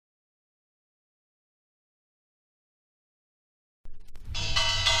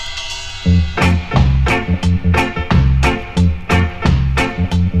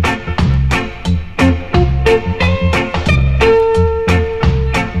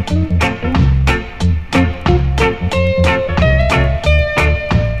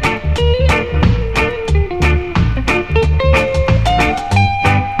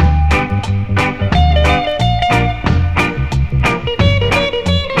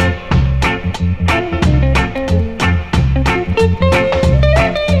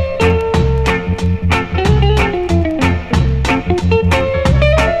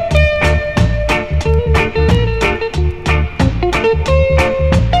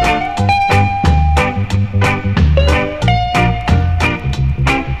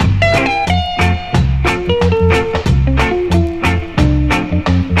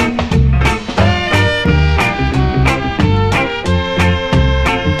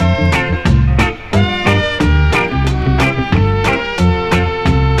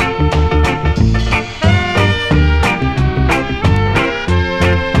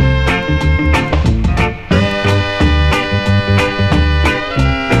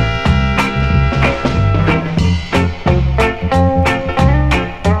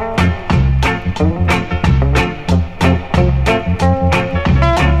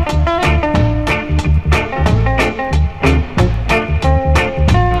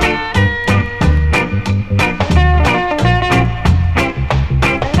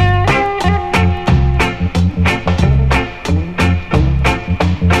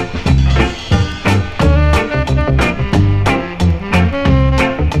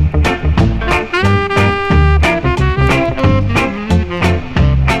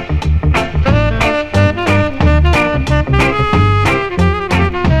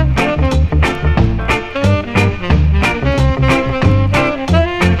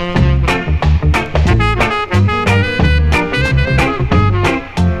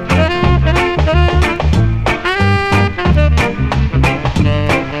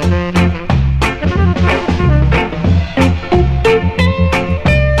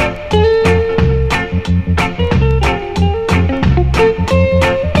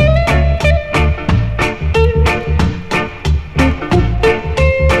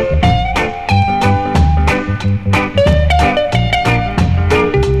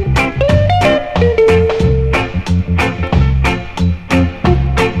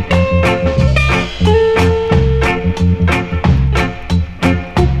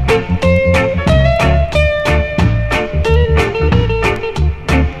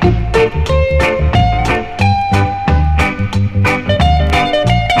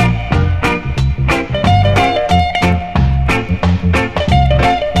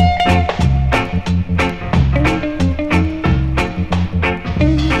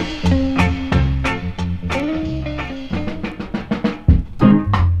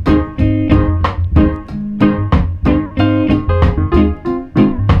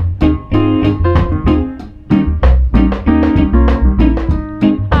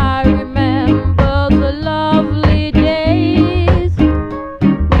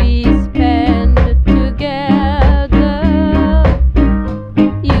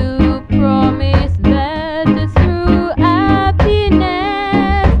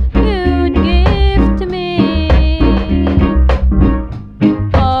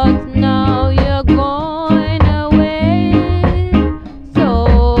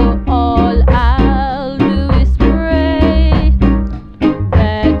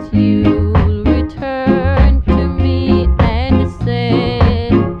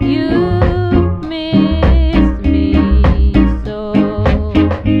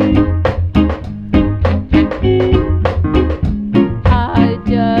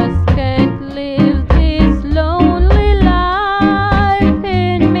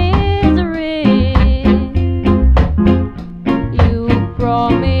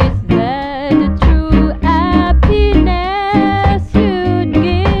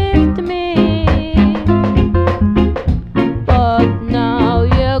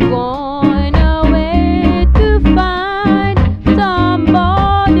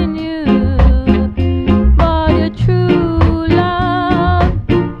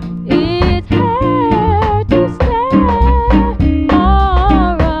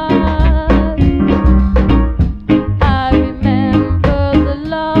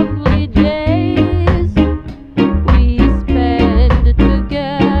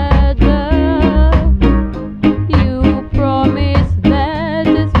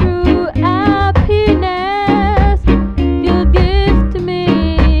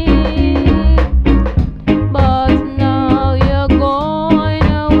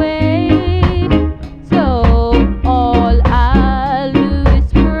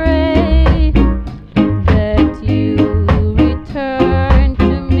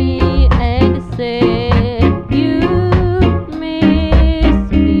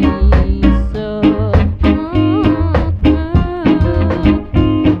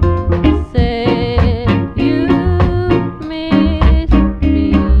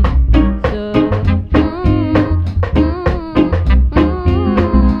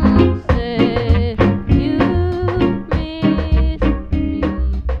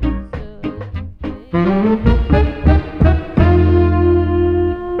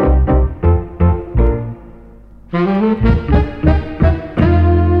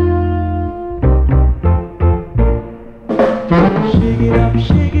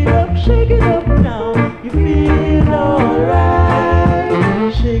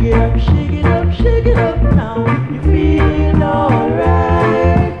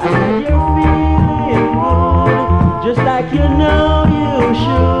like you know you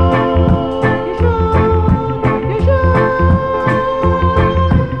should.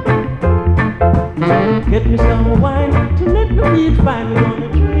 Get me some wine to let me feel fine. We're gonna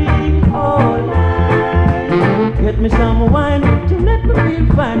drink all night. Get me some wine to let me feel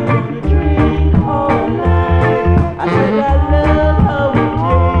fine. We're gonna drink all night. I said I love how it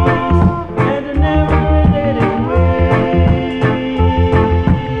tastes, and I never let it wait.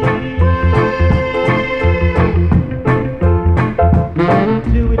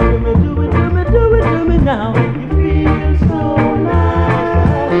 Do it to me, do it to me, do it to me now. You feel so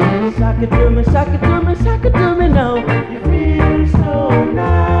nice. Sock it to me, sock it to me, sock it to me now. You feel so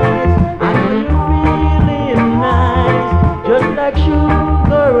nice. I know you're feeling nice, just like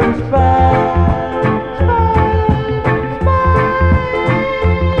sugar and spice.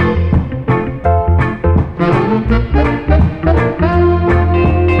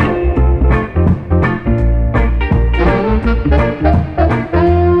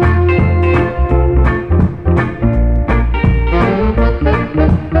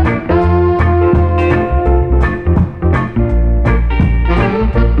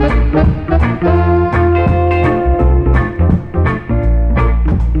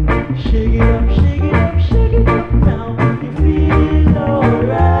 Shake it up, shake it up, shake it up now. You feel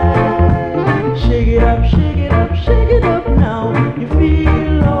alright. Shake it up, shake it up, shake it up now. You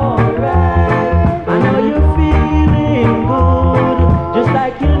feel alright. I know you're feeling good, just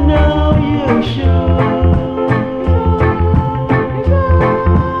like you know you should.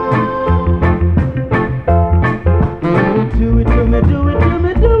 Do it to me, do it to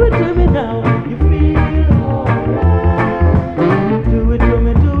me, do it to me now. You feel alright. Do it to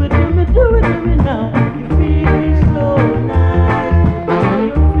me, do it to me, do it to me now. You feel so nice. I know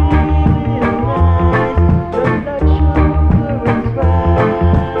you're feeling nice, just like sugar and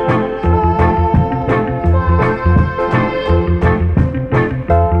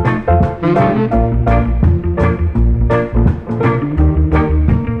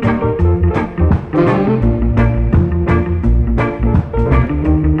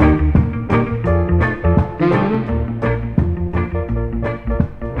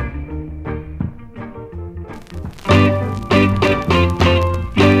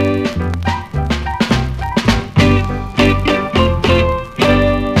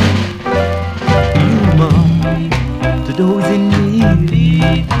to those in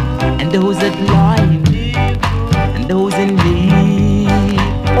need, and those that lie, and those in need.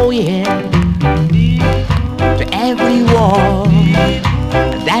 Oh yeah, to everyone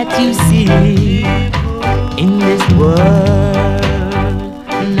that you see in this world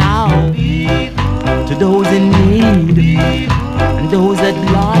now, to those in need, and those that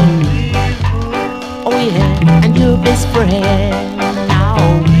lie. Oh yeah, and your best friend now,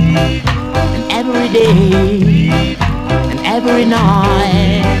 and every day and every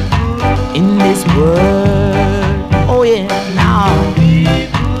night in this world. Oh yeah, now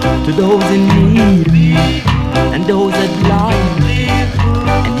to those in need and those that lie,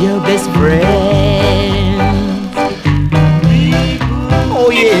 and your best friends. Oh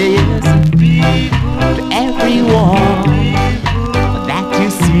yes, to everyone that you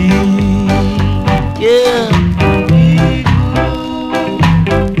see. Yeah.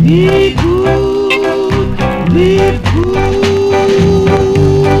 Be good, live good.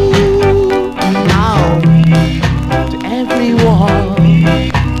 Now to everyone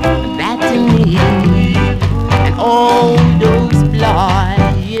that's in need, and all those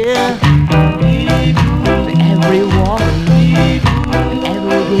blind, yeah. To everyone and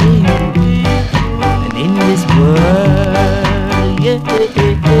every day, and in this world, yeah.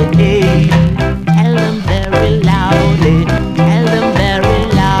 Tell them very loudly, tell them very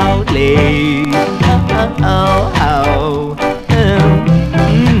loudly. Oh, oh, oh,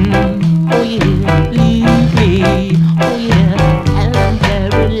 oh yeah, leave me. Oh yeah, tell them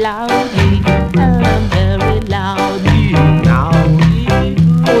very loudly, tell them very loudly now.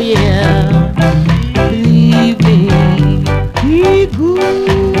 Oh yeah, leave me. Be good,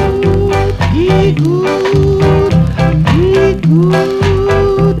 be good, be good.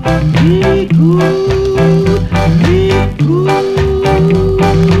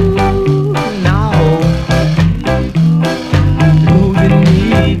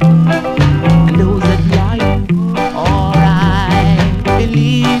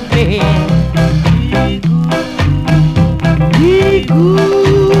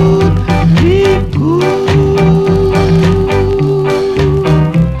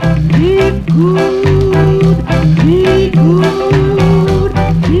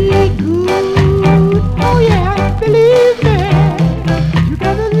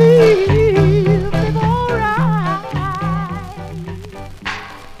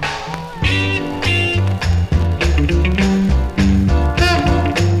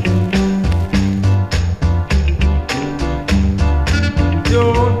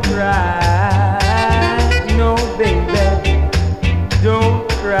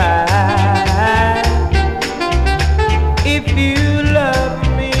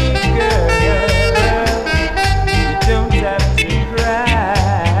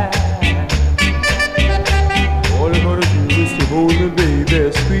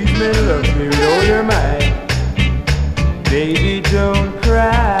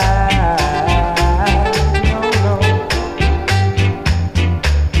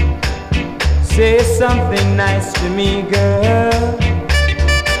 Say something nice to me, girl.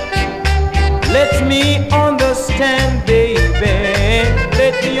 Let me understand, baby.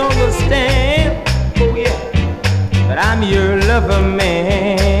 Let me understand, oh yeah, that I'm your lover,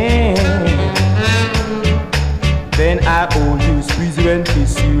 man. Then I hold you, squeeze you and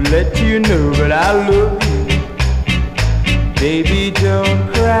kiss you, let you know that I love you. Baby,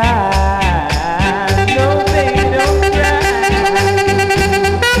 don't cry. No, baby, don't cry.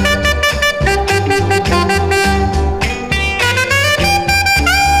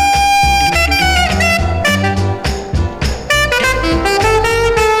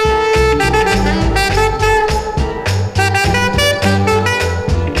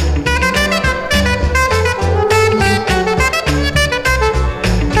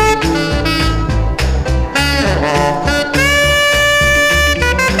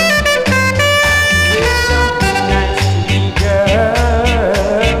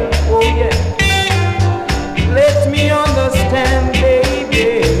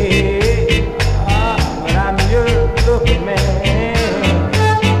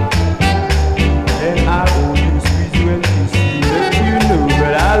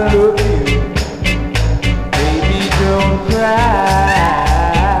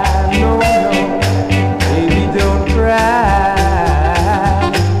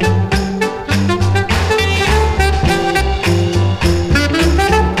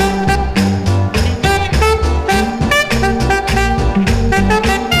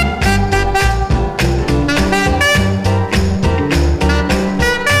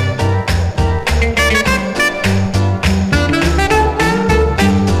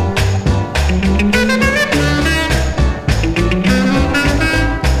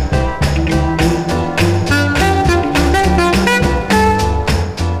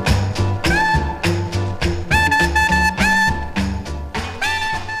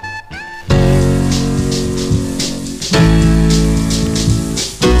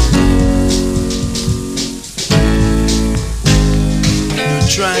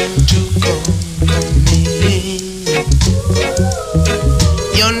 Trying to conquer me.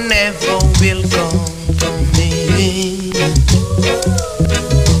 You never will conquer me.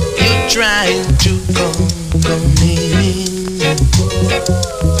 You're trying to conquer me.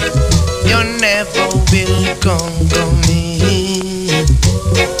 You never will conquer me.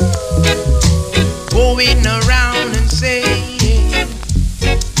 Going around and saying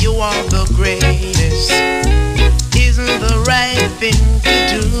you are the greatest isn't the right thing to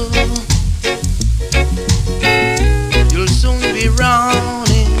do. You'll soon be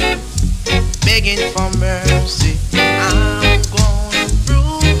running, begging for mercy. I'm gonna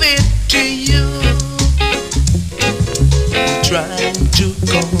prove it to you. Trying to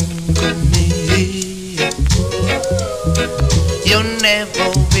conquer me. You never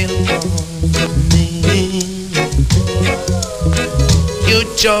will conquer me. You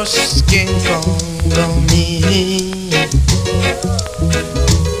just can't conquer me.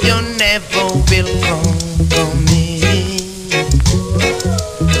 You never will conquer me.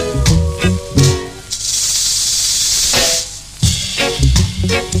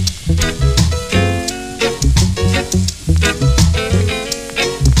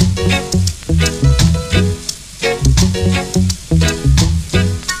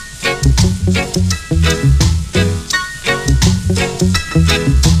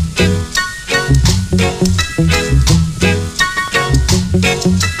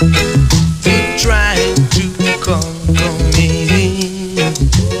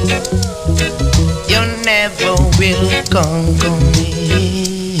 Conquer me.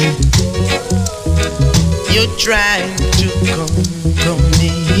 You're trying to conquer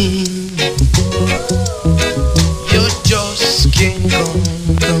me. You just can't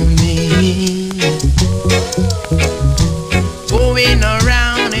conquer me. Going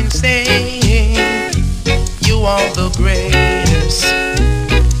around and saying you are the greatest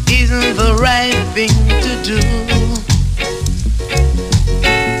isn't the right thing to do.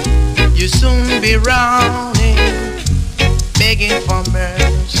 You soon be running, begging for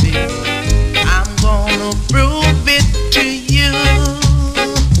mercy. I'm gonna prove it to you.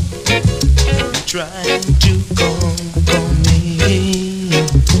 Trying to conquer me.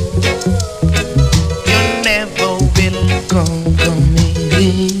 You never will conquer me.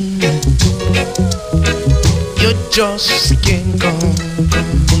 You just can't conquer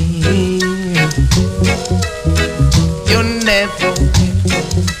me. You never will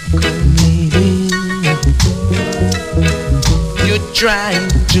conquer me. You're trying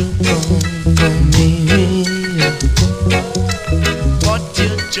to conquer me, but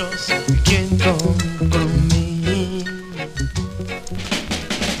you just can't conquer me.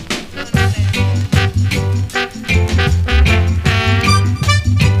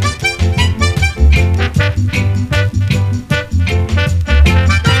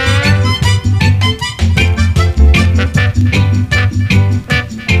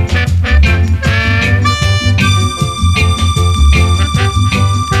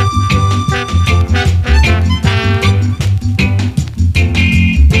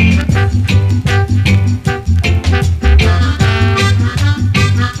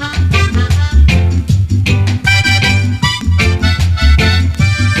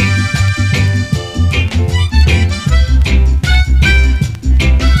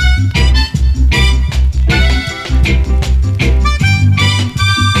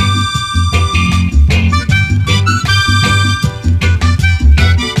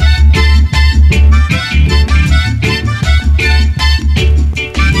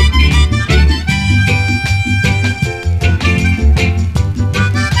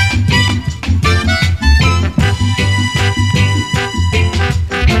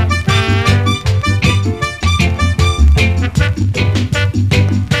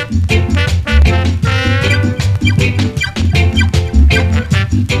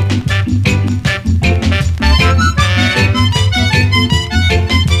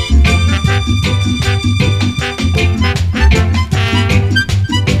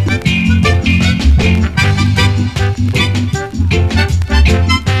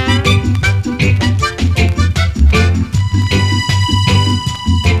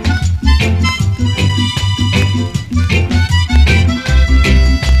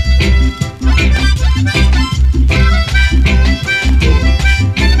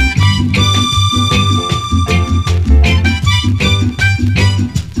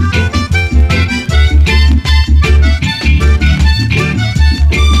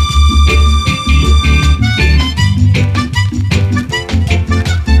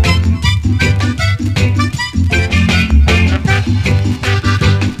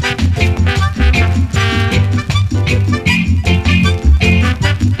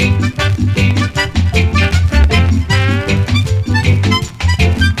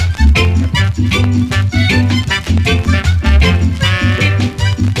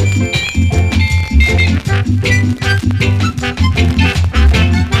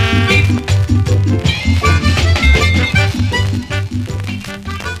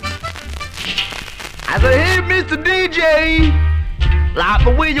 I said, hey, Mr. DJ, like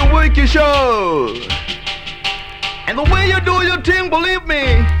the way you work your show and the way you do your thing, believe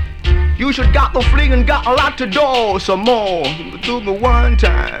me, you should got the fling and got a lot to do some more. Do me one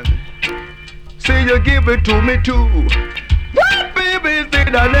time. Say you give it to me too. What baby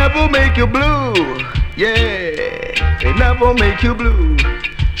said I never make you blue? Yeah, they never make you blue.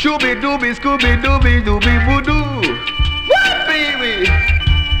 Shooby dooby, scooby dooby, dooby voodoo. What baby?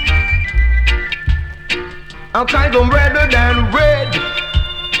 I'm kind of redder than red.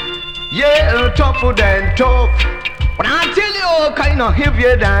 Yeah, tougher than tough. But I tell you, kind of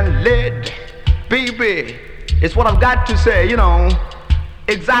heavier than lead. Baby, it's what I've got to say, you know.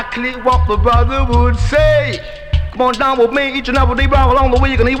 Exactly what the brother would say. Come on down with me each and every day, bro. Along the way,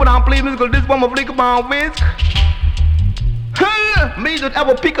 you can hear what I'm playing music. This one, my flick about whisk. Me that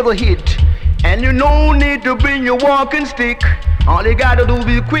ever pick of the hit. And you no need to bring your walking stick. All you gotta do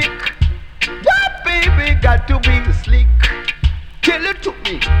is quick. What baby got to be slick? Tell it to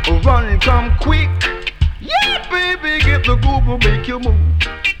me, run, come quick. Yeah, baby, get the groove will make you move.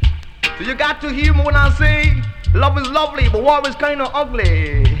 So you got to hear me when I say love is lovely, but war is kind of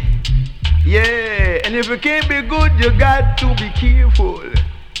ugly. Yeah, and if you can't be good, you got to be careful.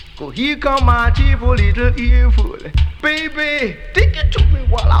 Cause here come my cheerful little earful. Baby, take it to me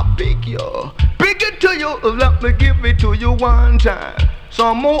while I pick you. Pick it to you, let me give it to you one time.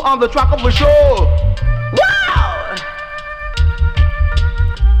 Some more on the track of a show. Wow!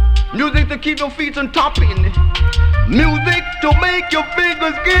 Music to keep your feet on topping. Music to make your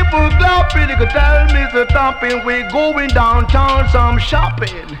fingers keep on clapping. You can tell me the topping. We're going downtown, some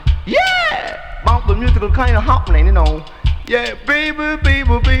shopping. Yeah! About the musical kind of happening, you know. Yeah, baby,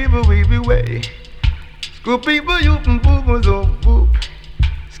 baby, baby, baby, way. Scoop people, you can boop, boop, boop.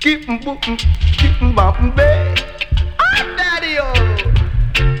 Skip and boop, skip and bop and bay. I'm daddy, oh.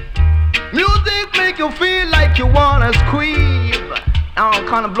 Music make you feel like you wanna scream. I'm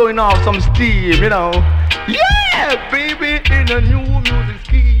kinda blowing off some steam, you know. Yeah, baby, in a new music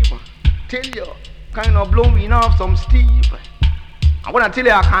scheme. Tell you, kinda blowing off some steam. I wanna tell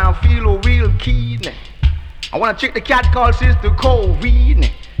you, I kinda feel real keen. I wanna check the cat called Sister Corrine.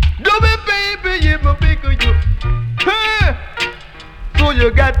 Do me, baby, yeah, my bigger you. Hey! So you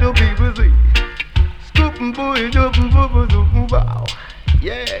got to be busy. Scooping, boy, jumping, wow.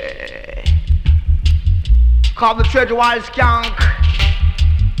 Yeah. Call the treasure wild skunk.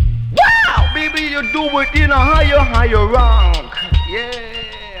 Wow, baby, you do it in a higher rank.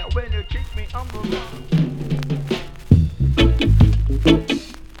 Yeah, when you kick me, I'm the rock.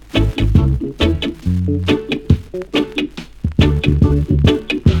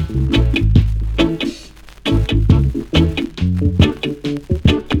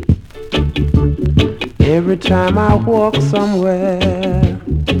 Every time I walk somewhere,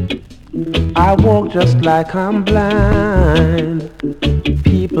 I walk just like I'm blind.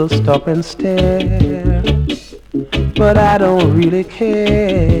 People stop and stare, but I don't really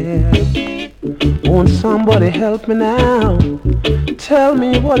care. Won't somebody help me now? Tell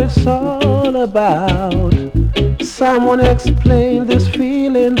me what it's all about. Someone explain this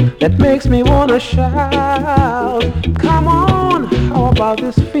feeling that makes me wanna shout. Come on, how about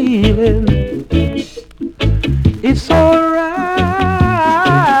this feeling? It's alright,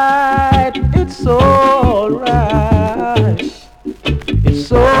 it's alright,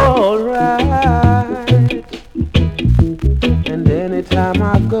 it's alright. And anytime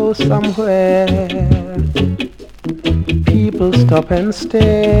I go somewhere, people stop and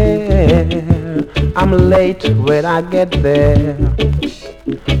stare. I'm late when I get there,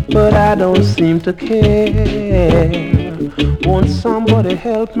 but I don't seem to care. Won't somebody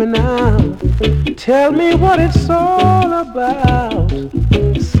help me now? Tell me what it's all about.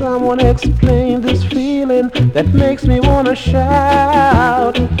 Someone explain this feeling that makes me wanna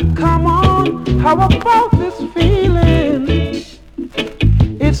shout. Come on, how about this feeling?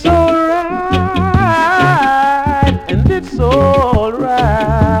 It's alright, and it's alright.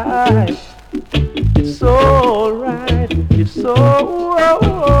 It's alright, it's alright.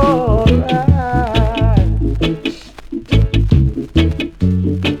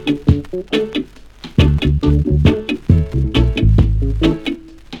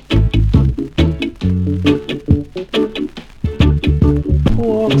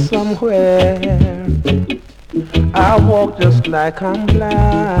 Walk somewhere, I walk just like I'm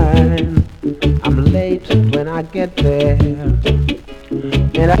blind. I'm late when I get there,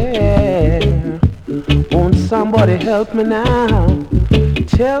 and won't somebody help me now?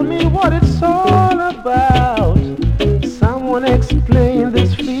 Tell me what it's all about. Someone explain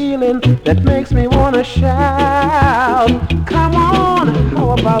this feeling that makes me wanna shout. Come on,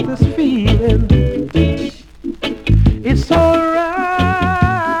 how about this feeling?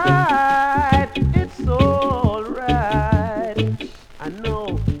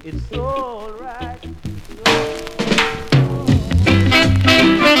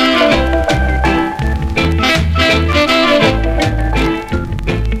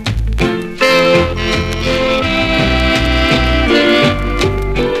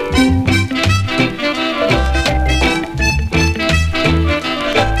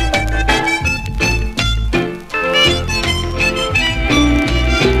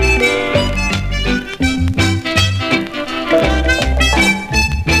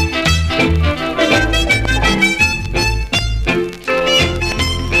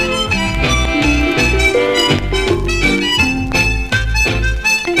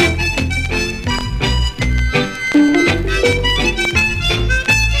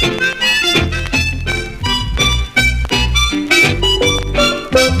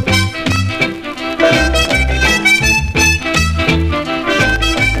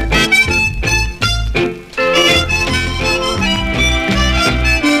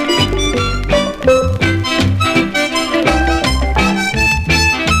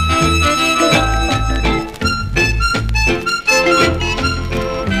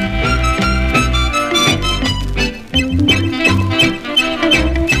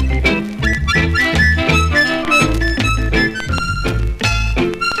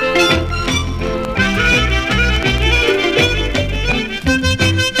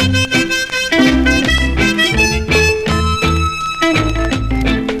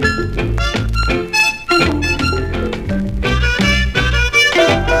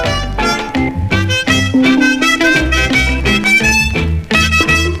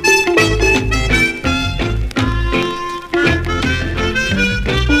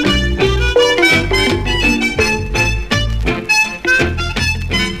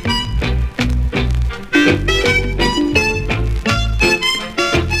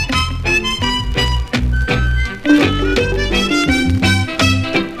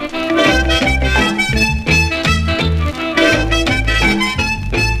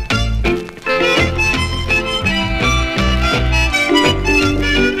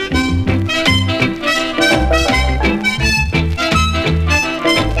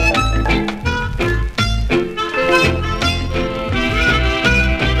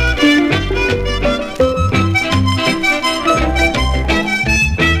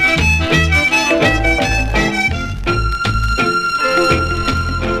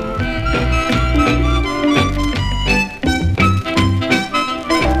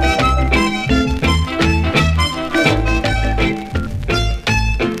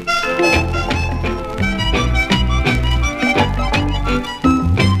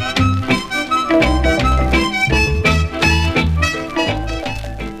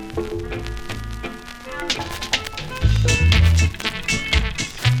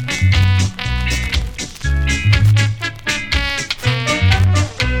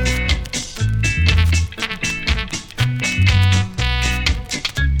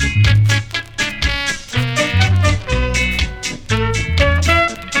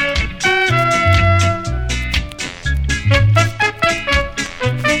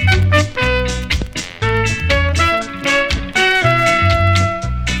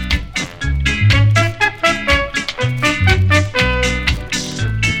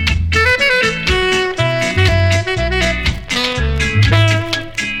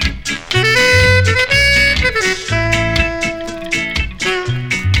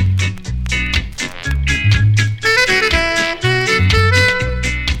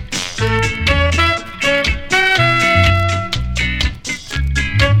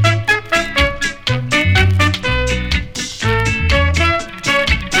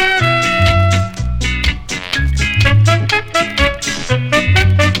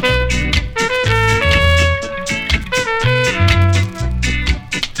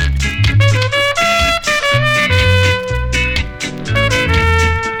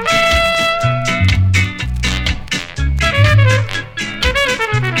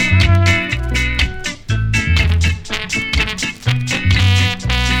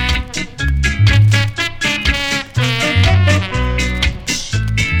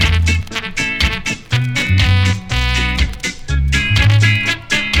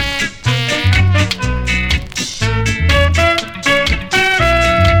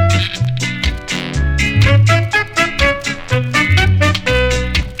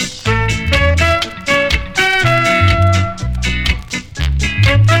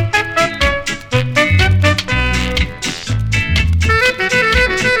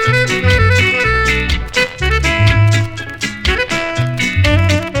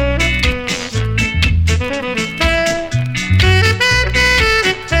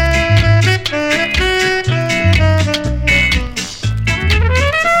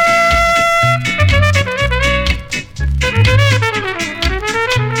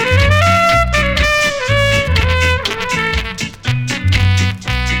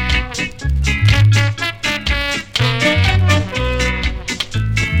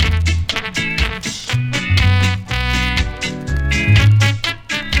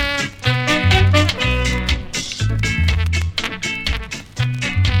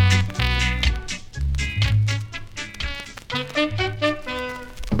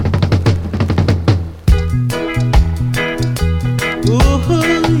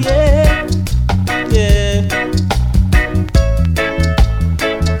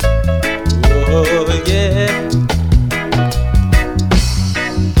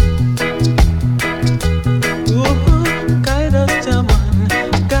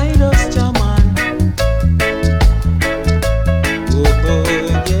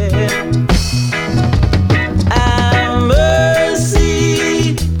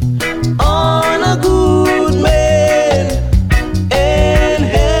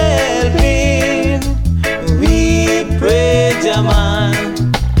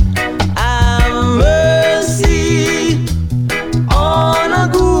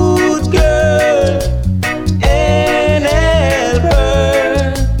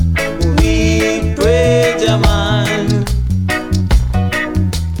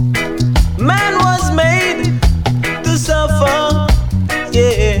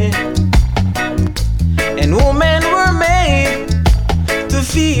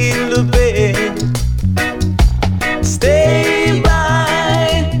 feel the pain. Stay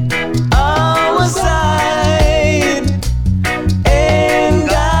by our side and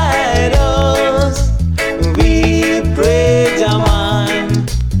guide us. We pray, Jaman.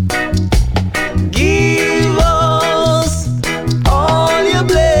 Give us all your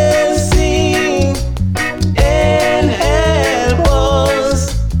blessing and help us.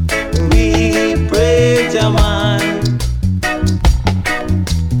 We pray, Jaman.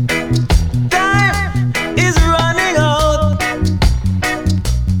 Time is running out,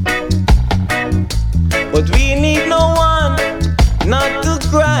 but we need no one not to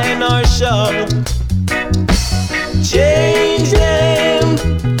cry nor shout. Change them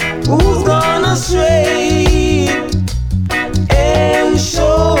who's gone astray and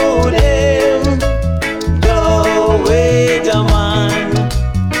show them the way, Jaman.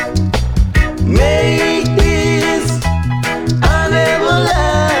 Make this an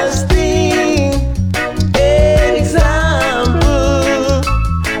everlasting example.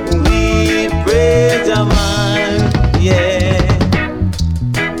 We pray, Jaman, yeah.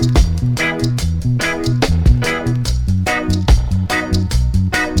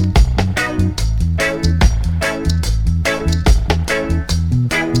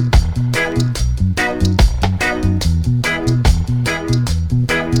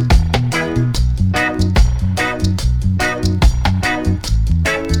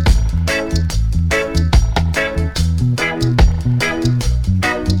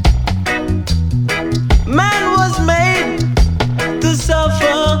 Man was made to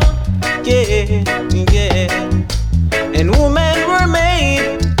suffer, yeah, yeah. And women were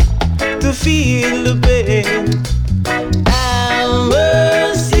made to feel the pain. Have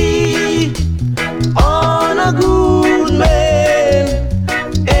mercy on a good man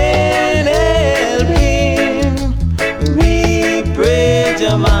and help him. We pray,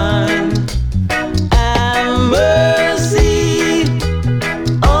 Jaman. Have mercy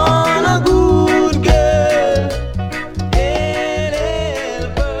on a good girl and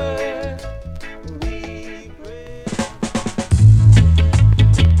help her. We pray.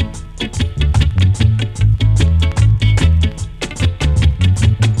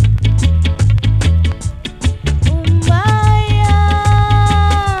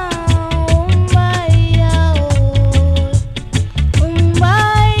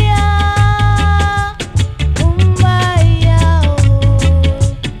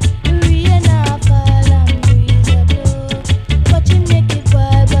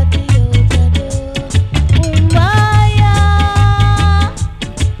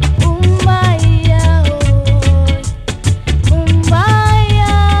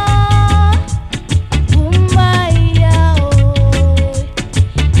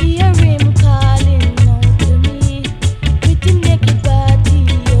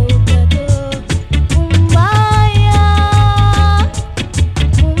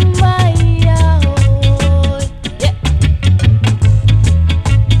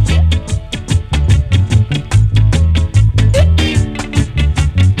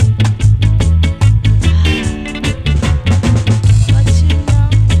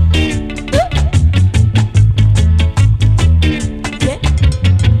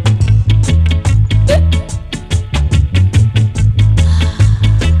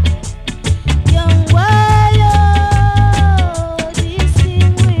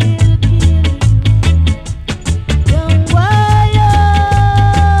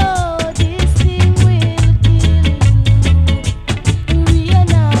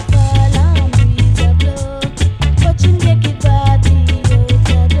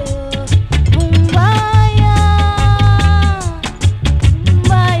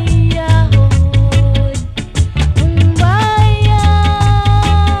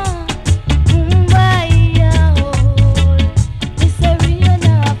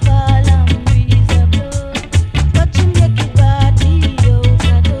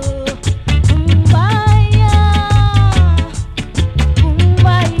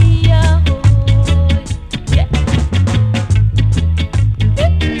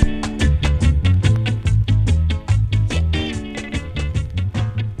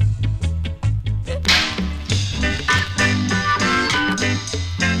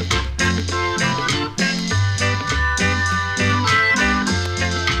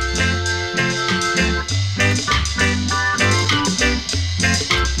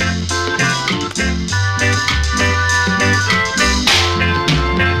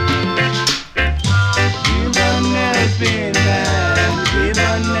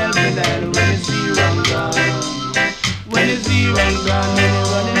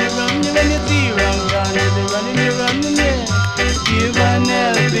 Give an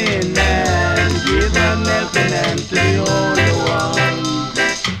help. to the older one.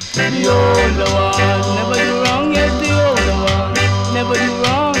 The older one, never do wrong, yes, the older one, never do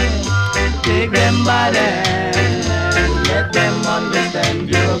wrong. Take them by the hand, let them understand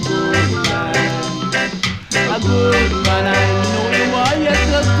you're a good man. A good man, I know you are, yes,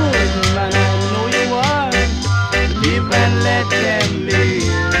 a good man, I know you are. Live and let them live,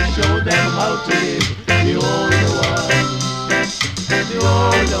 show them how to live. The older one, the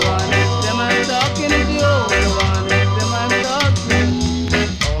older one, it's them I'm talking, it's the older one, it's them I'm talking.